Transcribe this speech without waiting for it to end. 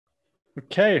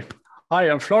Okay. Hi,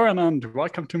 I'm Florian, and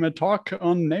welcome to my talk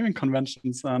on naming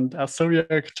conventions. And as Sylvia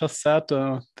just said,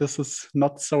 this is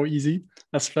not so easy,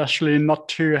 especially not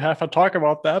to have a talk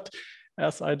about that,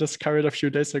 as I discovered a few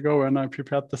days ago when I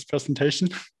prepared this presentation.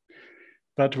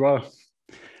 But well,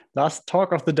 last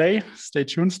talk of the day. Stay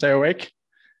tuned, stay awake,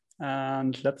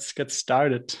 and let's get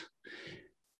started.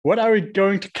 What are we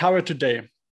going to cover today?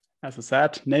 As I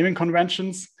said, naming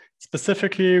conventions.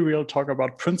 Specifically, we'll talk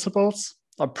about principles,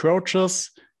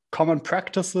 approaches, common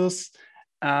practices,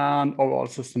 and overall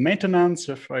system maintenance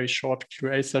with a short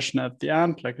QA session at the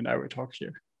end, like in every talk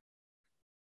here.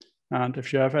 And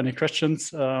if you have any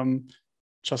questions,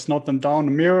 just note them down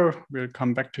in the mirror. We'll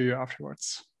come back to you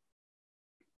afterwards.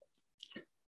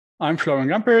 I'm Florian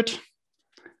Gampert,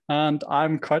 and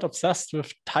I'm quite obsessed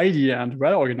with tidy and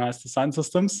well-organized design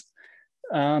systems.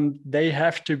 And they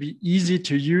have to be easy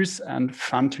to use and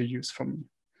fun to use for me.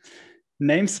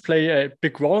 Names play a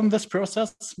big role in this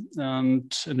process.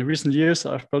 And in the recent years,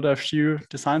 I've built a few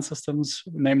design systems,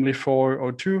 namely for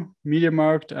O2,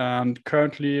 MediaMarkt, and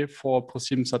currently for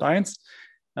ProSiebenSat.1,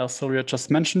 as Sylvia just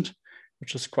mentioned,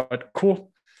 which is quite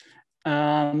cool.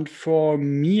 And for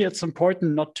me, it's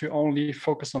important not to only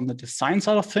focus on the design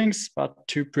side of things, but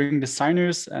to bring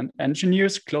designers and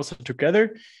engineers closer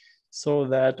together so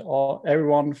that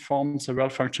everyone forms a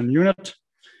well-functioning unit.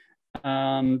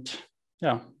 And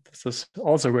yeah, this is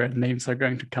also where names are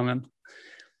going to come in.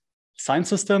 Design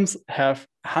systems have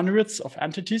hundreds of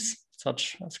entities,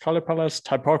 such as color palettes,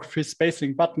 typography,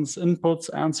 spacing, buttons, inputs,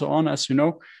 and so on, as you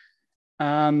know.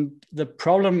 And the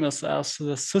problem is, as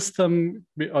the system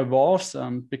evolves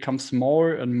and becomes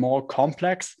more and more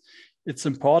complex, it's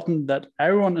important that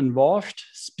everyone involved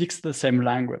speaks the same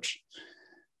language.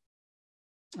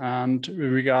 And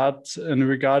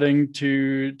regarding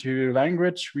to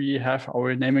language, we have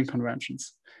our naming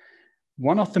conventions.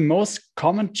 One of the most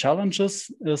common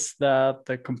challenges is that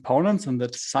the components and the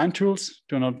design tools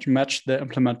do not match the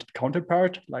implemented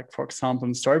counterpart, like for example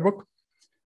in Storybook.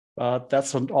 But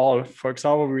that's not all. For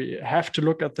example, we have to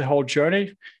look at the whole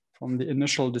journey from the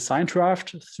initial design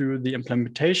draft through the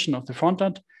implementation of the front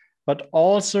end, but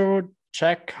also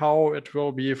check how it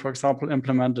will be, for example,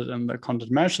 implemented in the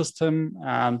content management system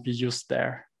and be used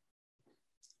there.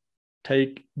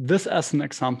 Take this as an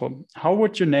example. How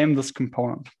would you name this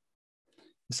component?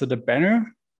 Is it a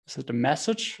banner? Is it a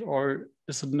message? Or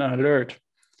is it an alert?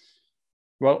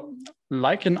 Well,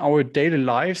 like in our daily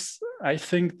lives, I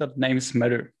think that names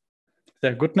matter.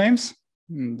 They're good names,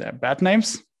 they're bad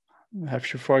names.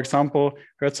 Have you, for example,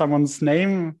 heard someone's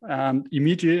name and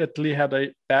immediately had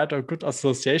a bad or good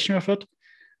association with it?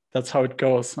 That's how it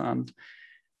goes. And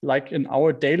like in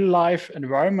our daily life,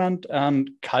 environment and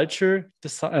culture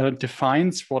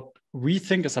defines what we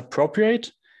think is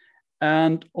appropriate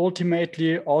and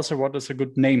ultimately also what is a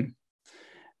good name.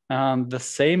 And the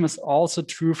same is also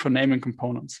true for naming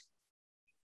components.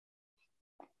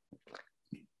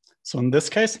 So in this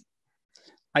case,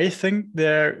 I think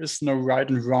there is no right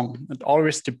and wrong. It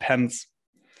always depends.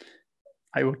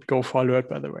 I would go for alert,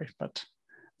 by the way, but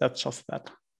that's just that.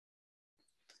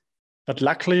 But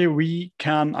luckily, we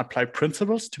can apply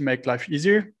principles to make life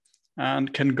easier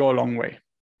and can go a long way.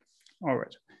 All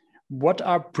right. What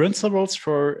are principles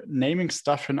for naming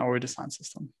stuff in our design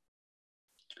system?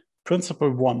 Principle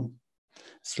 1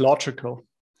 is logical.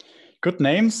 Good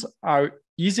names are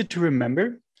easy to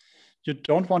remember. You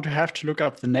don't want to have to look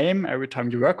up the name every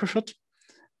time you work with it.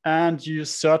 And you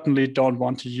certainly don't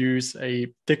want to use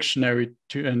a dictionary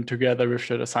together with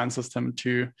your design system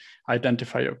to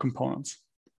identify your components.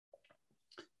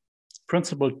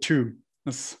 Principle 2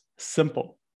 is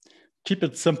simple. Keep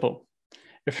it simple.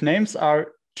 If names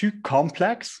are too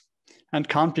complex and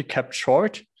can't be kept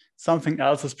short, something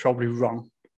else is probably wrong.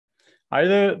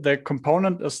 Either the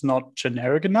component is not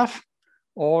generic enough,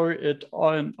 or it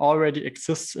already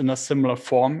exists in a similar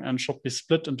form and should be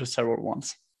split into several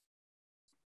ones.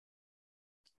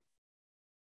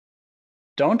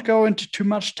 Don't go into too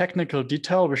much technical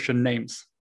detail with your names.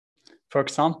 For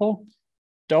example,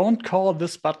 don't call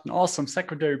this button awesome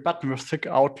secondary button with thick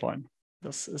outline.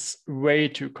 This is way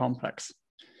too complex.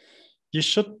 You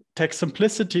should take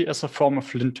simplicity as a form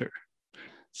of linter.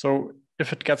 So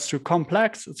if it gets too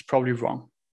complex, it's probably wrong.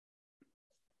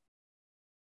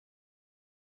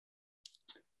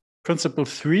 Principle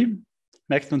 3,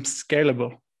 make them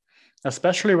scalable.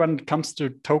 Especially when it comes to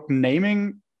token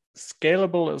naming,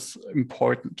 scalable is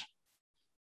important.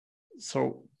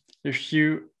 So if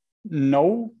you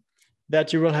know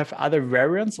that you will have other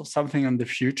variants of something in the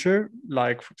future,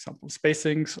 like for example,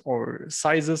 spacings or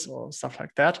sizes or stuff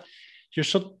like that, you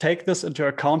should take this into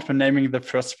account when naming the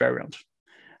first variant.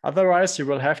 Otherwise, you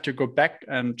will have to go back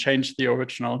and change the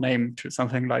original name to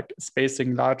something like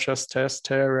spacing largest test,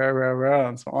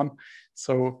 and so on.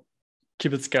 So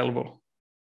keep it scalable.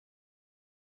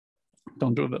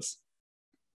 Don't do this.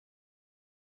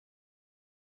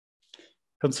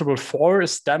 Principle 4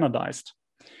 is standardized.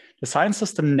 Design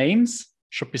system names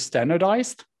should be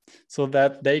standardized so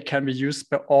that they can be used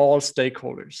by all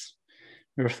stakeholders.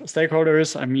 With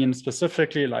stakeholders, I mean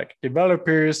specifically like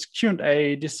developers,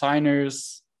 Q&A,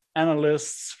 designers,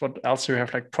 analysts, what else you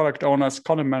have, like product owners,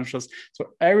 content managers.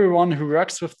 So everyone who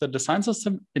works with the design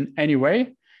system in any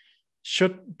way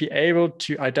should be able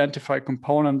to identify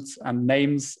components and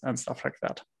names and stuff like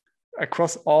that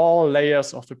across all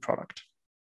layers of the product.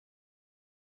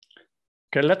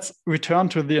 Okay, let's return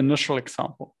to the initial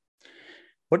example.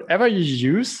 Whatever you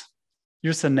use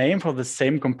a name for the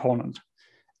same component.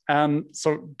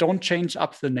 So don't change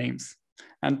up the names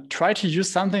and try to use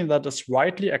something that is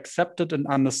widely accepted and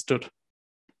understood.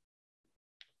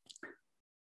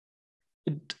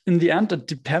 In the end, it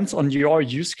depends on your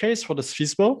use case, what is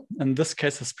feasible, in this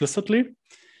case explicitly.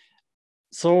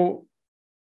 So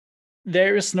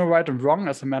there is no right and wrong,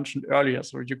 as I mentioned earlier.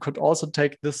 So you could also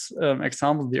take this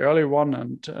example, the early one,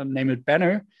 and name it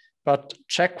banner, but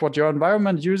check what your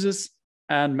environment uses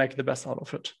and make the best out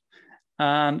of it.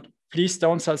 And please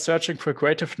don't start searching for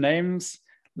creative names,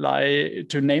 like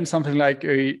to name something like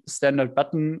a standard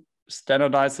button,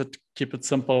 standardize it, keep it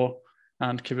simple,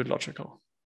 and keep it logical.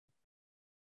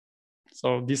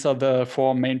 So these are the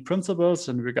 4 main principles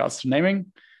in regards to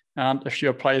naming. And if you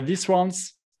apply these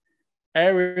ones,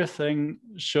 everything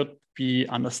should be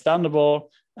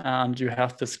understandable and you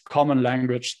have this common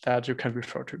language that you can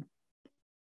refer to.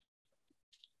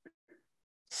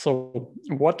 So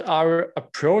what are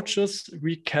approaches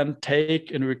we can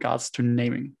take in regards to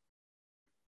naming?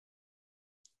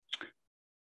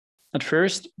 At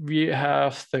first, we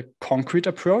have the concrete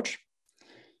approach.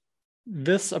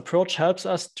 This approach helps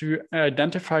us to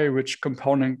identify which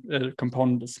component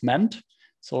is meant.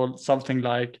 So something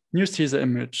like news teaser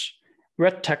image,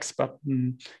 red text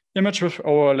button, image with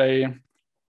overlay,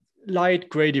 light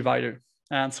gray divider,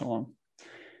 and so on.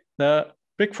 The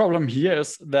big problem here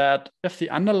is that if the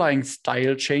underlying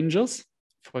style changes,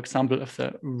 for example, if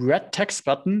the red text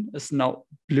button is now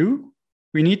blue,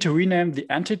 we need to rename the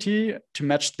entity to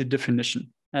match the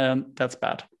definition, and that's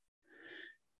bad.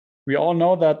 We all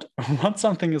know that once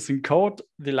something is in code,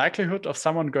 the likelihood of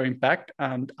someone going back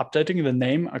and updating the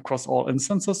name across all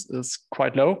instances is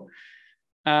quite low.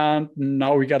 And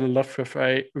now we got left with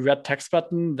a red text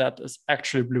button that is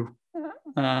actually blue.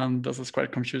 This is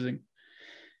quite confusing.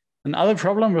 Another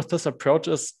problem with this approach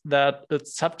is that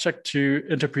it's subject to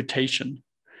interpretation.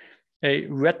 A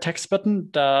red text button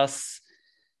does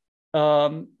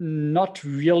not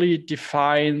really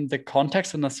define the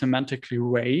context in a semantically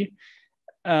way,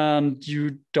 and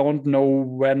you don't know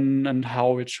when and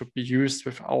how it should be used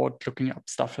without looking up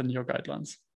stuff in your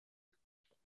guidelines.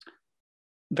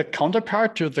 The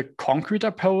counterpart to the concrete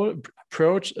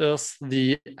approach is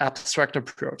the abstract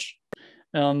approach.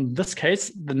 In this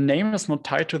case, the name is not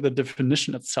tied to the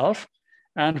definition itself,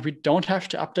 and we don't have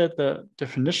to update the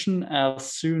definition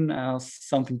as soon as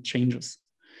something changes.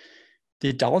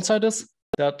 The downside is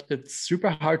that it's super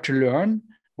hard to learn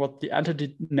what the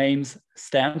entity names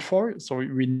stand for. So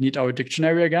we need our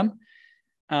dictionary again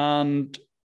and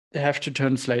have to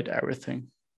translate everything.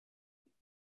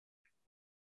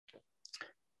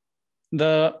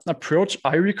 The approach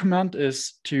I recommend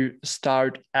is to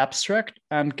start abstract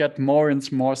and get more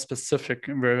and more specific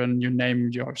when you name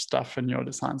your stuff in your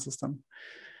design system.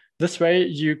 This way,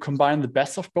 you combine the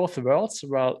best of both worlds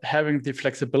while having the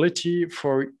flexibility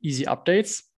for easy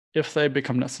updates if they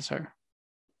become necessary.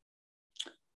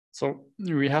 So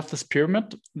we have this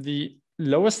pyramid. The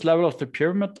lowest level of the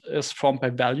pyramid is formed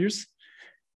by values.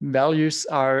 Values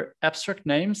are abstract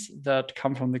names that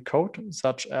come from the code,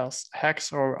 such as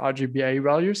hex or RGBA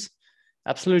values,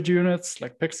 absolute units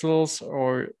like pixels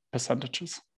or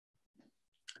percentages.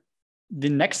 The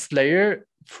next layer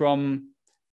from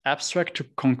abstract to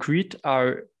concrete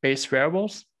are base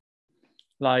variables,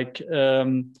 like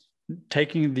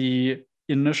taking the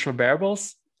initial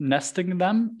variables, nesting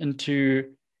them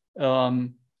into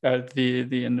the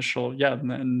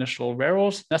initial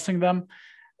variables, nesting them.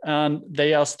 And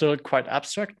they are still quite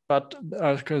abstract, but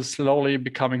are slowly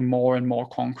becoming more and more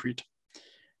concrete.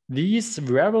 These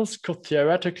variables could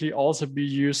theoretically also be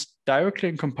used directly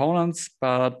in components,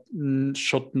 but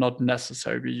should not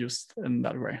necessarily be used in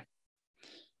that way.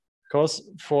 Because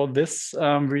for this,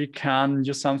 we can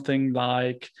use something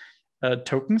like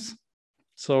tokens.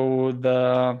 So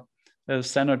the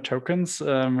standard tokens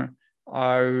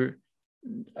are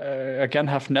again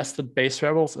have nested base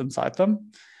variables inside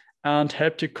them and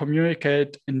help to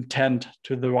communicate intent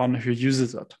to the one who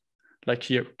uses it. Like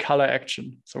here, color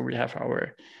action. So we have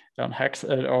our hex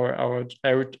or our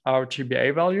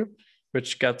RGBA value,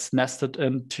 which gets nested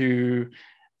into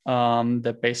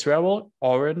the base variable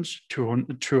orange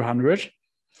 200.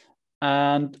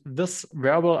 And this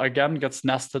variable again gets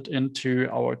nested into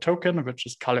our token, which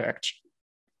is color action.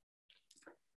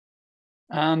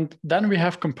 And then we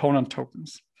have component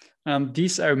tokens. And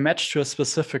these are matched to a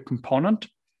specific component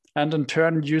and in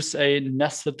turn use a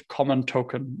nested common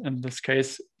token, in this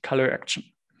case, color action.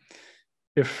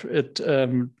 If it,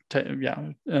 and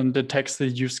it takes the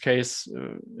use case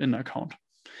in account.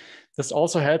 This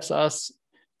also helps us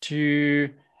to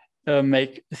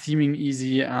make theming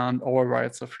easy and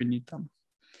overrides if we need them.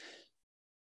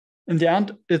 In the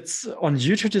end, it's on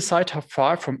you to decide how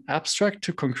far from abstract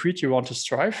to concrete you want to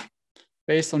strive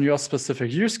based on your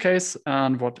specific use case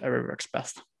and whatever works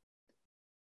best.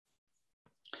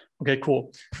 Okay,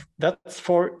 cool. That's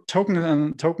for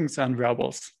tokens and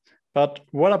variables. But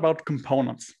what about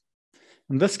components?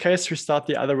 In this case, we start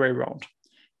the other way around.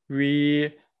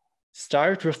 We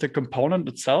start with the component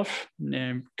itself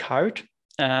named card,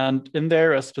 and in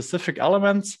there are specific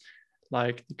elements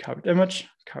like the card image,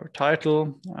 card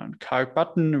title, and card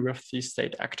button with the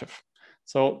state active.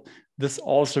 So this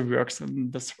also works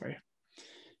in this way.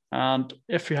 And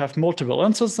if you have multiple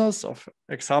instances, of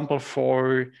example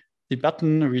for the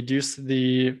button, we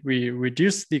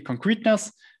reduce the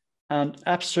concreteness and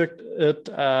abstract it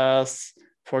as,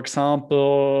 for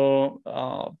example,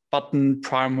 button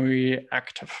primary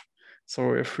active.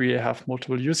 So if we have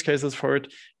multiple use cases for it,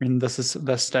 I mean, this is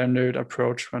the standard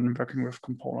approach when working with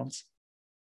components.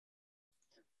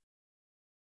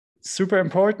 Super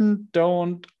important,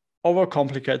 don't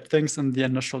overcomplicate things in the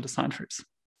initial design phase.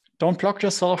 Don't block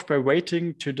yourself by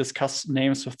waiting to discuss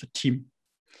names with the team.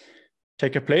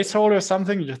 Take a placeholder or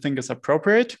something you think is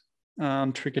appropriate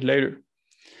and tweak it later.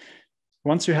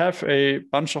 Once you have a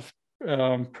bunch of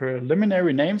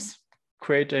preliminary names,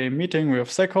 create a meeting with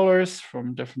stakeholders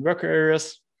from different work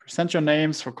areas, present your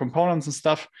names for components and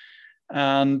stuff.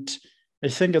 And I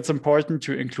think it's important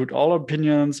to include all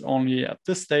opinions only at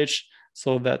this stage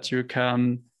so that you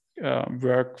can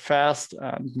work fast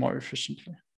and more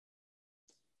efficiently.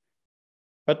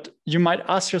 But you might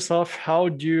ask yourself, how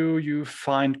do you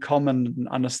find common and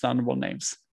understandable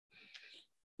names?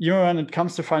 Even when it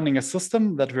comes to finding a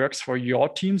system that works for your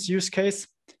team's use case,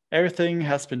 everything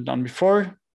has been done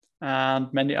before,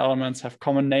 and many elements have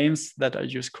common names that are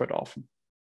used quite often.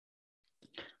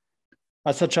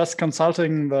 I suggest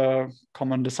consulting the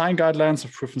common design guidelines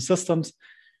of proven systems.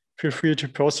 Feel free to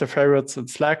post your favorites in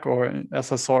Slack, or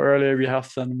as I saw earlier, we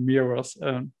have the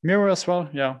Miro as well.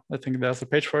 Yeah, I think there's a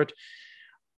page for it.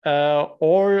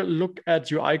 Or look at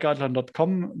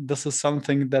uiguideline.com. This is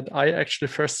something that I actually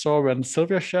first saw when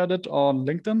Sylvia shared it on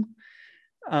LinkedIn.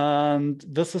 And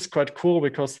this is quite cool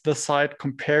because this site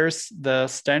compares the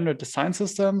standard design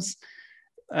systems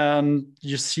and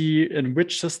you see in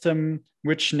which system,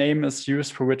 which name is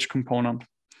used for which component.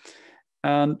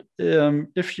 And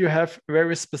if you have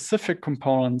very specific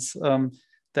components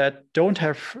that don't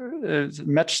have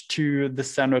matched to the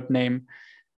standard name,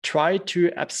 try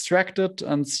to abstract it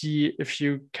and see if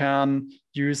you can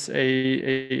use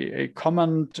a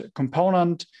common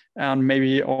component and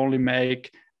maybe only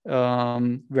make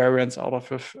variants out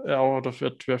of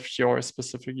it with your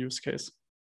specific use case.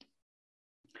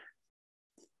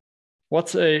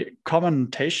 What's a common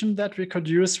notation that we could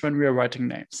use when we are writing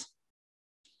names?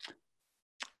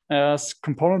 As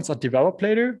components are developed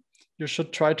later, you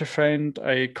should try to find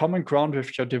a common ground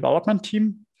with your development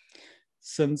team,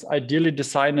 since ideally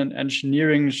design and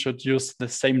engineering should use the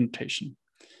same notation.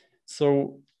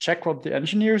 So check what the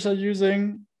engineers are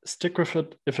using, stick with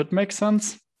it if it makes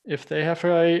sense, if they have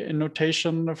a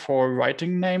notation for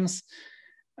writing names,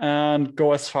 and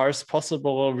go as far as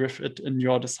possible with it in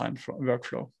your design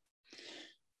workflow.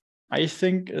 I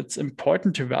think it's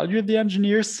important to value the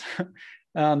engineers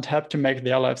and help to make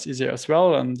their lives easier as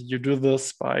well. And you do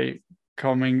this by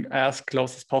coming as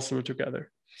close as possible together.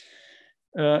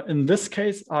 In this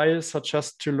case, I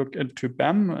suggest to look into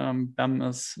BEM.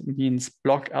 BEM means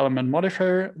block element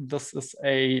modifier. This is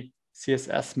a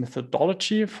CSS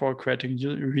methodology for creating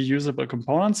reusable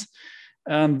components.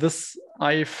 And this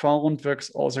I found works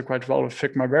also quite well with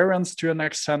Figma variants to an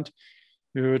extent.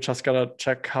 You just gotta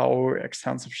check how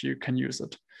extensive you can use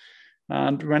it.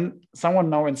 And when someone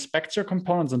now inspects your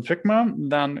components in Figma,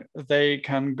 then they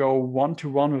can go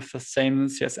one-to-one with the same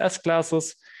CSS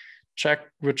classes, check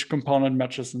which component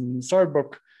matches in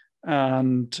Storybook,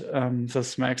 and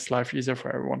this makes life easier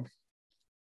for everyone.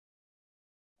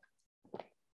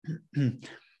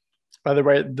 By the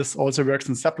way, this also works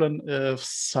in Zeppelin if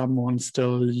someone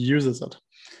still uses it.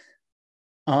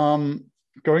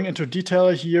 Going into detail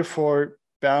here for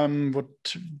BAM would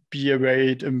be a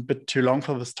bit too long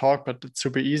for this talk, but it's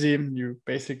super easy. You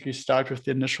basically start with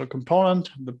the initial component,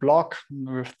 the block.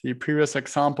 With the previous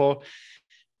example,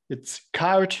 it's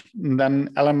card, and then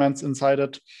elements inside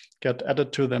it get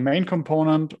added to the main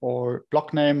component or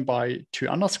block name by 2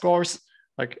 underscores,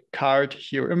 like card,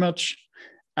 here image.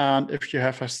 And if you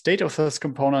have a state of this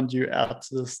component, you add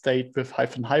the state with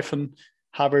 --,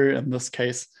 hover in this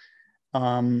case.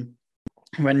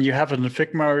 When you have it in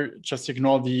Figma, just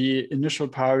ignore the initial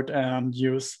part and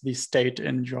use the state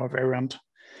in your variant.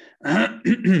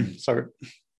 Sorry.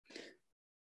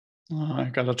 I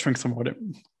gotta drink some water.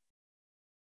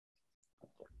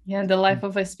 Yeah, the life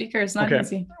of a speaker is not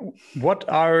easy. What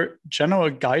are general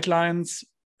guidelines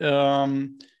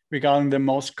regarding the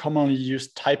most commonly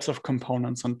used types of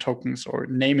components and tokens or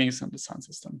namings in the design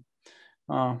system?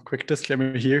 Quick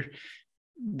disclaimer here.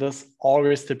 This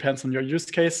always depends on your use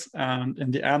case. And in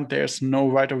the end, there's no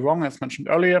right or wrong, as mentioned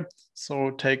earlier.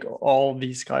 So take all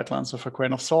these guidelines with a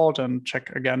grain of salt and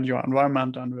check again your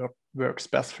environment and what works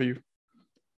best for you.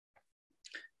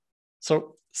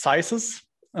 So sizes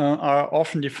are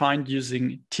often defined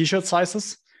using t-shirt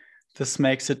sizes. This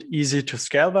makes it easy to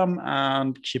scale them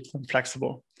and keep them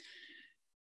flexible.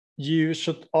 You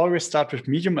should always start with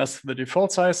medium as the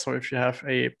default size. So if you have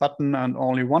a button and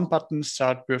only one button,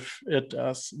 start with it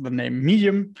as the name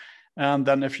medium. And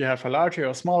then if you have a larger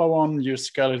or smaller one, you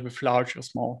scale it with large or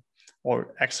small,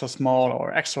 or extra small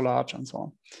or extra large, and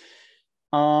so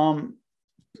on.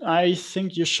 I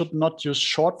think you should not use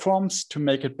short forms to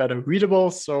make it better readable.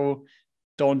 So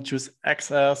don't use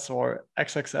XS or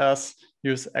XXS,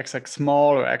 use XX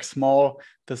small or X small.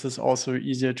 This is also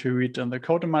easier to read in the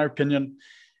code, in my opinion.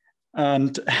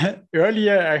 And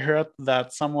earlier I heard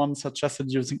that someone suggested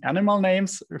using animal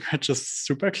names, which is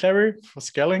super clever for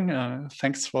scaling.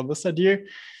 Thanks for this idea.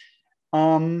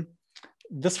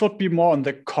 This would be more on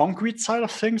the concrete side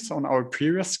of things on our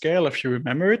previous scale, if you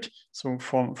remember it. So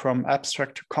from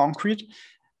abstract to concrete.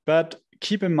 But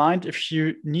keep in mind, if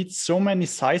you need so many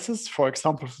sizes, for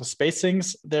example, for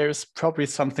spacings, there's probably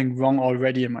something wrong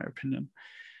already, in my opinion.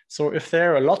 So if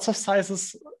there are lots of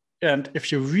sizes, and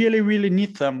if you really, really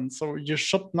need them, so you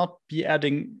should not be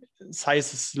adding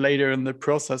sizes later in the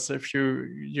process if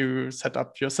you set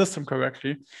up your system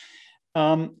correctly.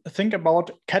 Think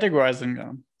about categorizing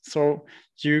them. So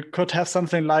you could have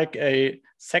something like a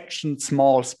section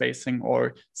small spacing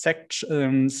or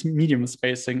section medium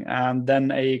spacing, and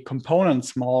then a component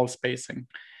small spacing.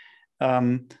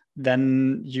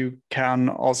 Then you can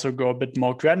also go a bit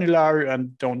more granular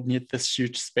and don't need this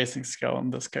huge spacing scale in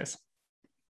this case.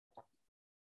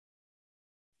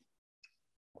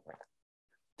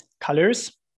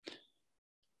 Colors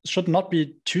should not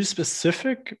be too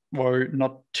specific or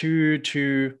not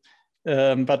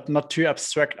but not too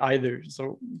abstract either.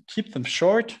 So keep them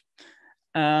short.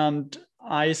 And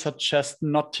I suggest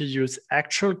not to use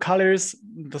actual colors.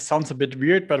 This sounds a bit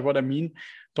weird, but what I mean,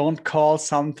 don't call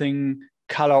something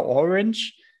color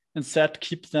orange. Instead,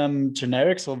 keep them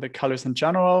generic, so the colors in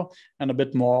general, and a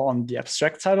bit more on the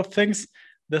abstract side of things.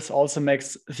 This also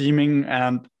makes theming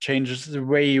and changes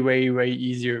way, way, way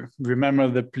easier. Remember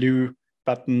the blue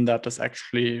button that is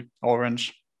actually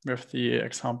orange with the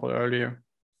example earlier.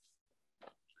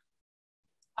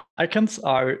 Icons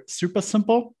are super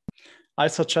simple. I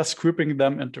suggest grouping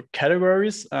them into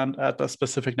categories and add a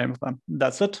specific name of them.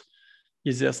 That's it.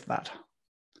 Easy as that.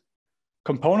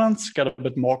 Components get a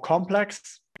bit more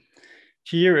complex.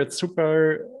 Here, it's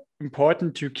super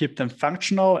important to keep them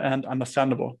functional and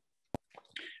understandable.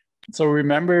 So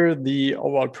remember the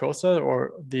overall process,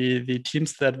 or the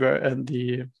teams that were and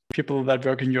the people that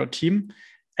work in your team.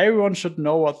 Everyone should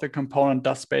know what the component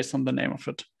does based on the name of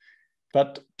it.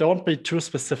 But don't be too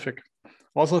specific.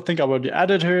 Also think about the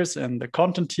editors and the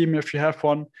content team if you have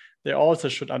one. They also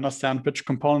should understand which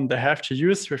component they have to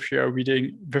use if you're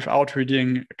reading without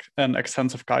reading an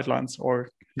extensive guidelines or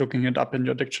looking it up in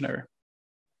your dictionary.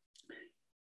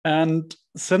 And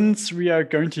since we are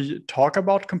going to talk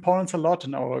about components a lot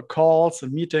in our calls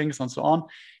and meetings and so on,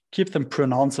 keep them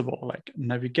pronounceable, like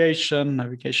navigation,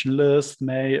 navigation list,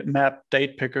 map,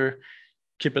 date picker.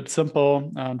 Keep it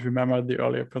simple and remember the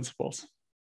earlier principles.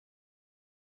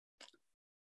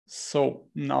 So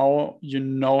now you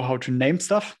know how to name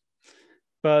stuff,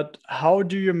 but how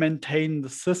do you maintain the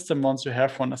system once you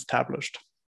have one established?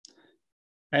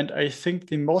 And I think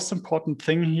the most important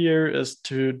thing here is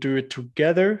to do it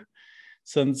together,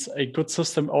 since a good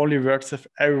system only works if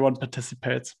everyone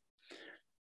participates.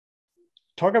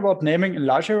 Talk about naming in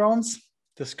larger rounds.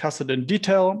 discuss it in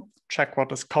detail, check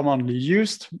what is commonly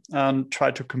used, and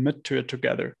try to commit to it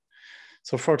together.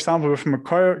 So for example, with my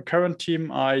current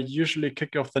team, I usually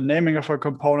kick off the naming of a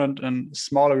component in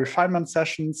smaller refinement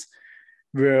sessions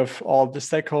with all the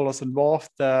stakeholders involved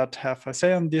that have a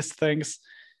say on these things,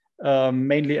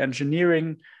 mainly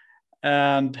engineering,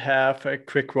 and have a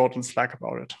quick vote on Slack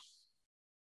about it.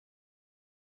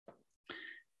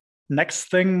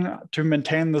 Next thing to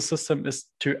maintain the system is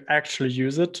to actually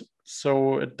use it.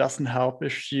 So it doesn't help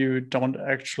if you don't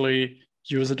actually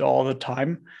use it all the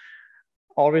time.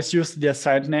 Always use the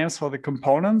assigned names for the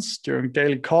components during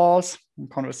daily calls and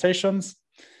conversations.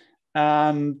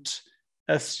 And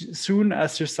as soon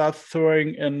as you start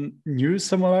throwing in new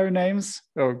similar names,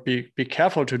 or be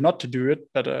careful not to do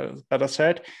it, better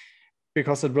said,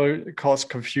 because it will cause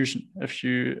confusion if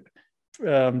you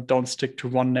don't stick to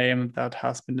one name that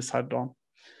has been decided on.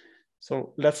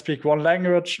 So let's speak one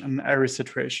language in every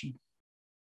situation.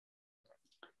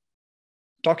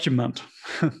 Document.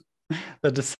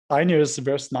 The design here is the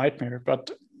worst nightmare,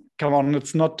 but come on,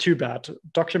 it's not too bad.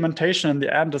 Documentation in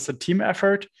the end is a team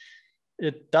effort.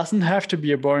 It doesn't have to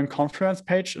be a boring Confluence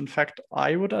page. In fact,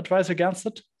 I would advise against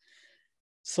it.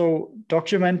 So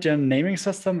document your naming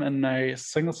system in a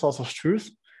single source of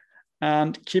truth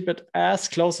and keep it as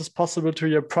close as possible to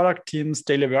your product team's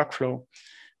daily workflow,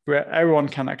 where everyone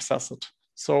can access it.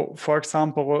 So for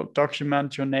example,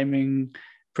 document your naming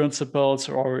principles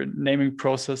or naming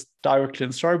process directly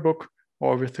in Storybook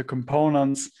or with the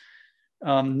components,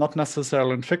 not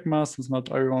necessarily in Figma, since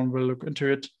not everyone will look into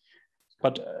it,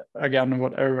 but again,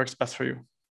 whatever works best for you.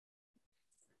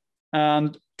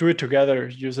 And do it together,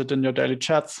 use it in your daily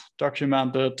chats,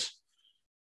 document it.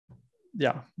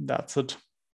 Yeah, that's it.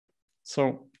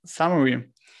 So summary,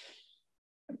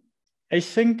 I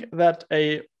think that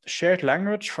a shared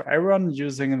language for everyone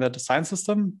using the design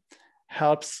system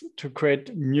helps to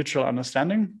create mutual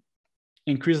understanding,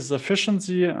 increases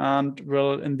efficiency, and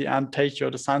will in the end take your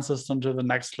design system to the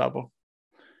next level.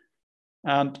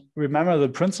 And remember the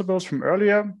principles from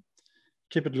earlier,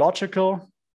 keep it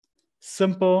logical,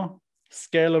 simple,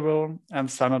 scalable, and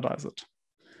standardize it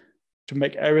to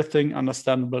make everything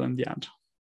understandable in the end.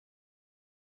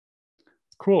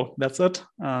 Cool, that's it.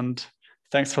 And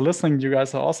thanks for listening. You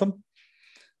guys are awesome.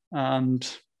 And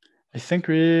I think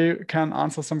we can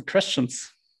answer some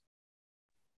questions.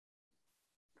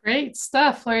 Great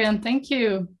stuff, Florian. Thank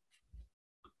you.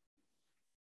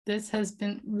 This has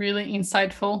been really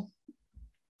insightful.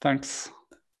 Thanks.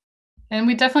 And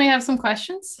we definitely have some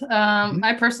questions.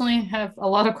 I personally have a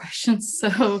lot of questions,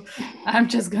 so I'm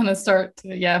just going to start,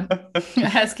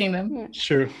 asking them.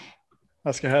 Sure.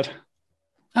 Ask ahead.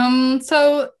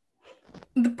 So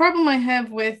the problem I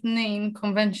have with name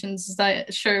conventions is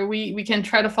that, sure, we can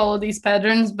try to follow these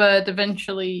patterns, but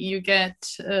eventually you get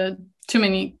too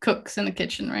many cooks in the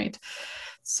kitchen, right?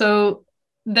 So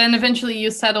then eventually you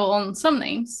settle on some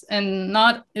names and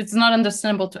it's not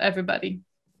understandable to everybody.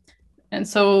 And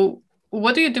so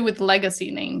what do you do with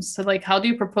legacy names? So like, how do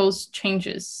you propose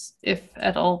changes, if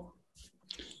at all?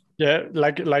 Yeah,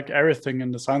 like everything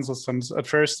in design systems, at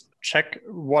first check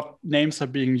what names are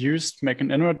being used, make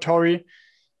an inventory,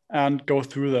 and go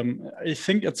through them. I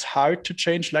think it's hard to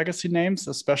change legacy names,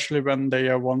 especially when they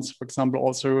are once, for example,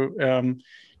 also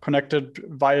connected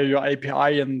via your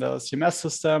API in the CMS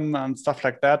system and stuff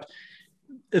like that.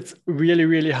 It's really,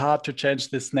 really hard to change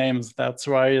these names. That's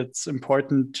why it's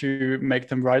important to make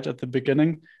them right at the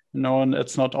beginning. And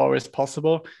it's not always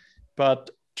possible, but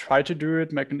try to do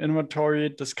it, make an inventory,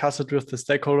 discuss it with the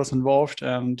stakeholders involved,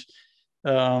 and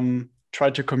try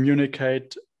to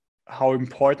communicate how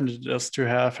important it is to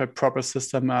have a proper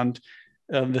system and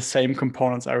the same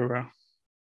components everywhere.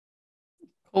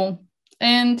 Cool.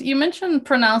 And you mentioned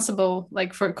pronounceable,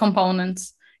 like for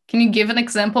components. Can you give an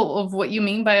example of what you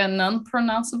mean by a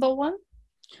non-pronounceable one?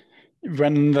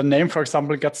 When the name, for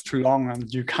example, gets too long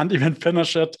and you can't even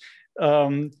finish it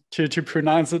to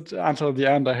pronounce it until the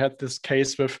end. I had this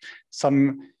case with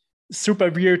some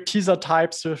super weird teaser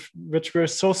types which were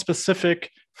so specific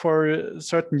for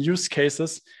certain use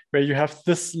cases where you have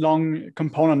this long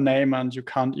component name and you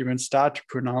can't even start to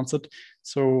pronounce it.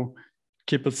 So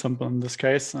keep it simple in this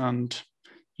case and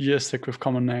you stick with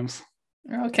common names.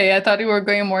 Okay, I thought you were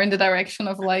going more in the direction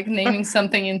of like naming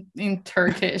something in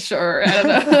Turkish or I don't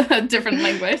know, a different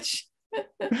language.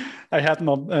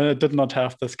 I did not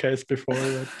have this case before.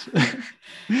 But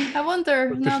I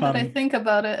wonder, now that I think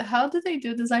about it, how do they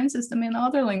do design system in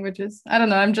other languages? I don't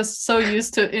know. I'm just so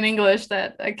used to in English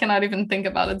that I cannot even think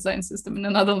about a design system in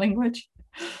another language.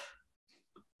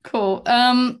 Cool.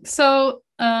 So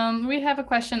we have a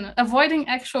question. Avoiding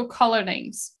actual color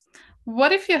names.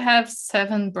 What if you have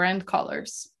 7 brand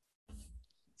colors?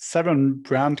 7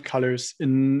 brand colors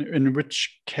in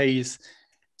which case?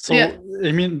 So, Yeah.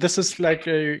 I mean, this is like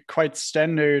a quite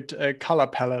standard color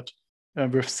palette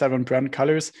with 7 brand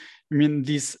colors. I mean,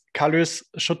 these colors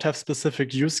should have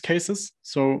specific use cases.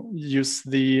 So use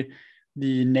the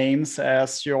names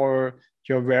as your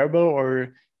variable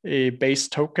or a base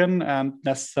token and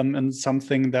nest them in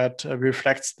something that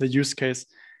reflects the use case.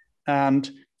 And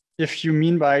if you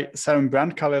mean by 7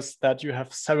 brand colors that you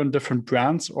have 7 different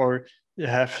brands, or you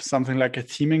have something like a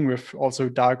theming with also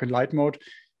dark and light mode,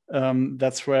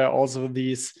 that's where also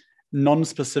these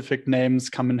non-specific names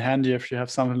come in handy. If you have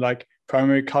something like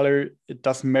primary color, it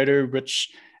doesn't matter which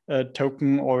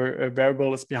token or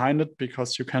variable is behind it,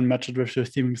 because you can match it with your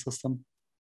theming system.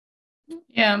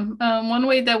 Yeah. One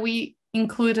way that we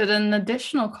included an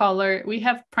additional color, we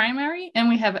have primary and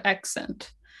we have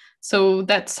accent. So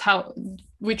that's how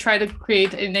we try to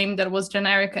create a name that was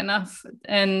generic enough,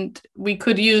 and we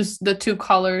could use the 2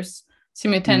 colors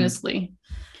simultaneously.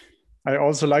 I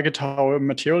also like it how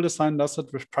material design does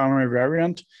it with primary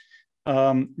variant.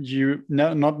 You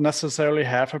not necessarily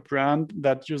have a brand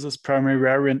that uses primary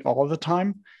variant all the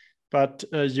time, but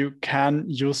you can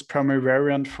use primary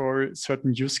variant for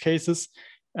certain use cases,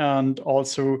 and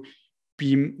also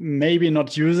maybe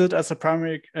not use it as a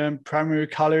primary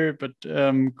color, but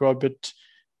go a bit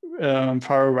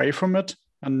far away from it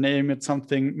and name it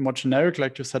something more generic,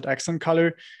 like you said, accent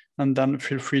color, and then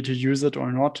feel free to use it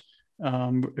or not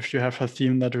if you have a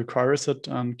theme that requires it,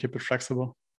 and keep it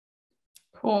flexible.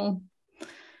 Cool.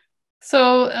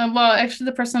 So, well, actually,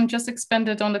 the person just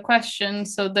expanded on the question.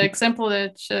 So the example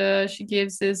that she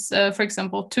gives is, for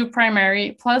example, 2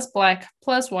 primary plus black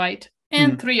plus white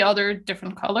and 3 other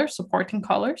different colors, supporting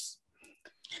colors.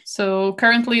 So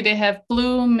currently they have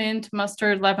blue, mint,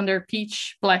 mustard, lavender,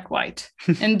 peach, black, white,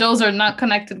 and those are not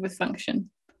connected with function.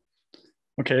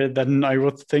 Okay, then I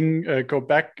would think go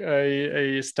back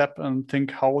a step and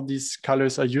think how these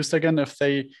colors are used again. If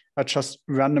they are just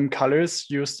random colors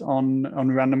used on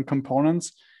random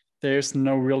components, there's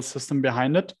no real system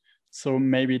behind it. So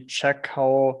maybe check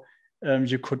how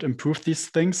you could improve these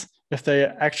things. If they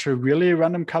are actually really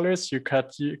random colors, you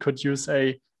could use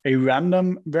a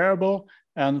random variable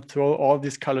and throw all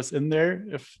these colors in there.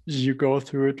 If you go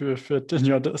through it with it in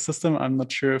your system, I'm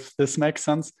not sure if this makes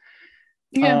sense.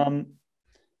 Yeah.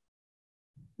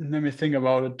 Let me think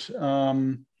about it.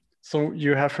 So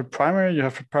you have a primary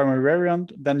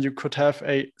variant, then you could have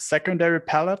a secondary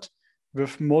palette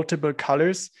with multiple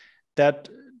colors that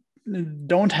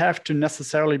don't have to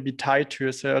necessarily be tied to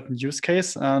a certain use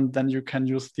case. And then you can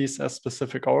use these as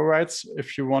specific overrides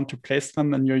if you want to place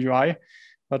them in your UI.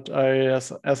 But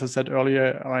as I said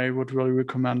earlier, I would really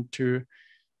recommend to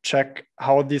check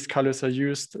how these colors are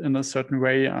used in a certain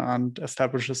way and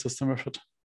establish a system with it.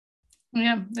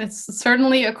 Yeah, it's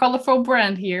certainly a colorful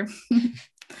brand here.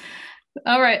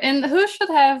 All right, and who should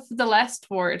have the last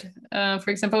word? For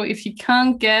example, if you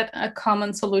can't get a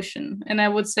common solution, and I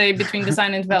would say between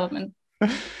design and development.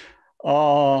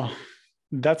 Oh,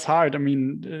 that's hard. I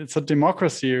mean, it's a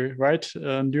democracy, right?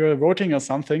 And you're voting or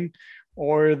something,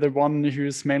 or the one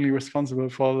who's mainly responsible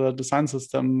for the design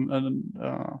system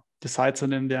and decides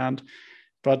it in the end.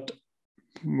 But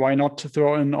why not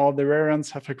throw in all the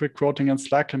variants, have a quick voting in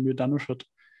Slack, and be done with it?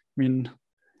 I mean,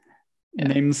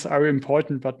 names are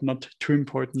important, but not too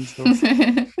important. So.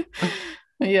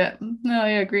 Yeah, no,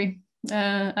 I agree.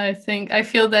 I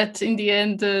feel that in the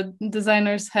end, the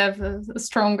designers have a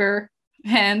stronger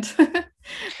hand,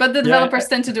 but the developers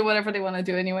tend to do whatever they want to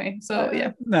do anyway. So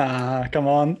yeah. Nah, come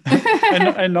on.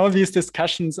 I know these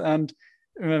discussions, and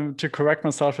to correct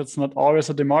myself, it's not always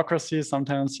a democracy.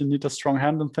 Sometimes you need a strong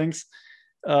hand in things.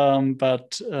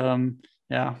 But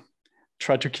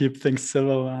try to keep things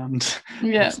civil and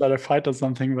start a fight or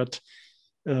something. But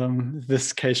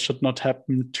this case should not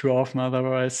happen too often.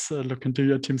 Otherwise, look into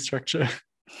your team structure.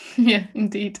 Yeah,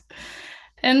 indeed.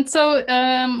 And so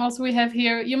also we have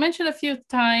here, you mentioned a few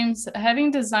times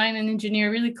having design and engineer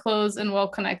really close and well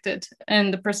connected,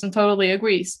 and the person totally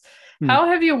agrees. How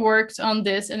have you worked on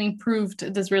this and improved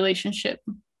this relationship?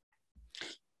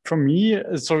 For me,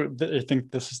 so I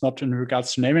think this is not in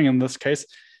regards to naming in this case,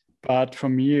 but for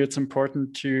me, it's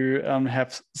important to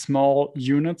have small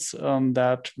units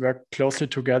that work closely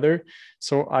together.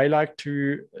 So I like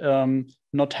to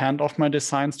not hand off my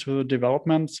designs to the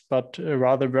development, but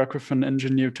rather work with an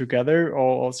engineer together,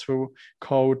 or also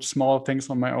code small things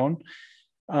on my own.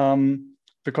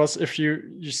 Because if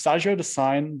you start your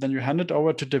design, then you hand it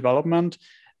over to development,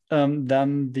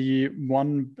 then the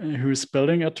one who's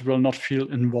building it will not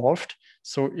feel involved.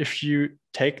 So if you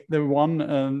take the one,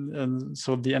 and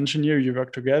so the engineer, you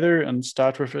work together and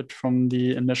start with it from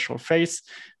the initial phase,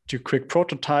 do quick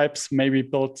prototypes, maybe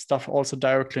build stuff also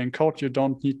directly in code. You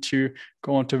don't need to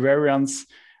go into variants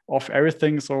of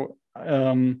everything. So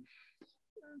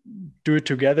do it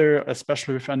together,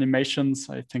 especially with animations.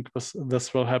 I think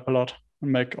this will help a lot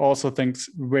and make also things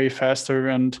way faster.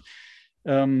 And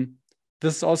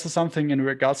this is also something in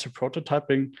regards to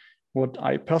prototyping. What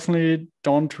I personally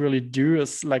don't really do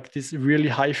is like these really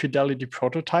high fidelity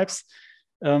prototypes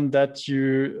that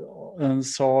you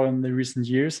saw in the recent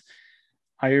years.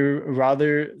 I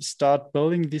rather start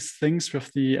building these things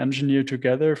with the engineer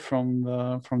together from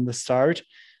the start.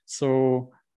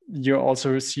 So you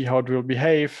also see how it will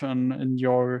behave, and in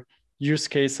your use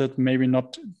case, it maybe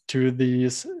not to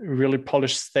this really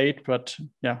polished state, but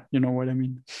yeah, you know what I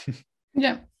mean.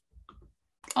 Yeah.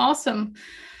 Awesome.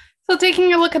 So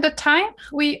taking a look at the time,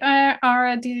 we are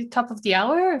at the top of the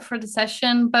hour for the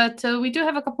session, but we do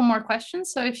have a couple more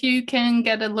questions. So if you can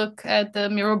get a look at the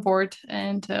Miro board,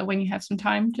 and when you have some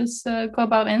time, just go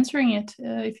about answering it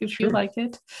if you feel like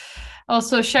it.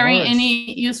 Also sharing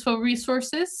any useful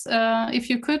resources, if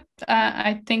you could.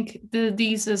 I think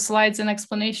these slides and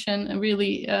explanation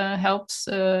really helps.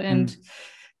 And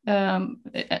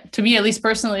to me, at least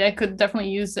personally, I could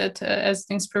definitely use it as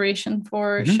inspiration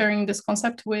for sharing this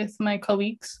concept with my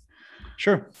colleagues.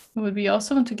 Sure. It would be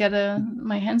awesome to get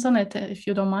my hands on it, if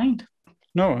you don't mind.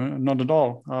 No, not at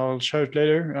all. I'll share it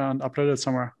later and upload it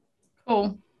somewhere.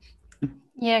 Cool.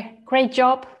 Yeah, great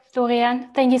job, Florian.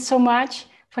 Thank you so much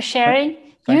for sharing.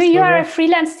 Thanks, you are a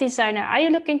freelance designer. Are you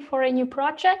looking for a new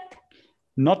project?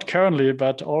 Not currently,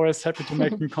 but always happy to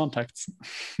make new contacts.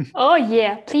 Oh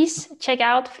yeah, please check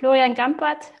out Florian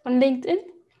Gampert on LinkedIn.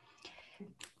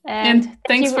 And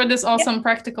thanks for this awesome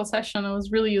practical session. It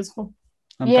was really useful.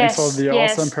 And thanks for the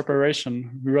awesome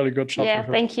preparation. Really good job. Yeah,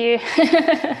 thank you.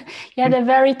 You had a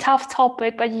very tough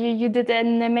topic, but you did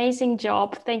an amazing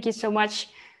job. Thank you so much.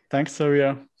 Thanks,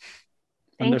 Soria.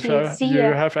 And if you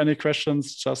have any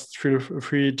questions, just feel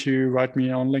free to write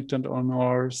me on LinkedIn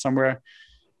or somewhere,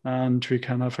 and we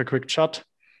can have a quick chat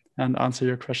and answer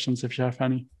your questions if you have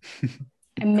any.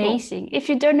 Amazing. Cool. If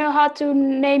you don't know how to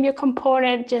name your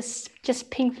component, just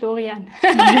ping Florian.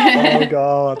 Oh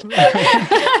God.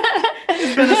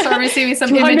 He's gonna start receiving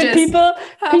some images. People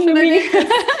ping me.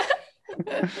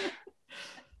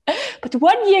 But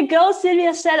 1 year ago,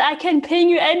 Sylvia said I can ping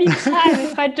you anytime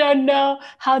if I don't know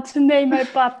how to name my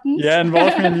buttons. Yeah,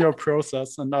 involve me in your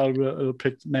process, and I'll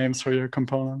pick names for your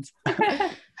components.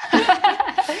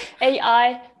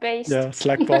 AI based. Yeah,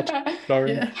 Slackbot,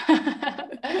 Florian.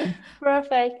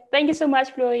 Perfect. Thank you so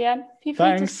much, Florian.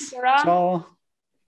 Thanks. Ciao.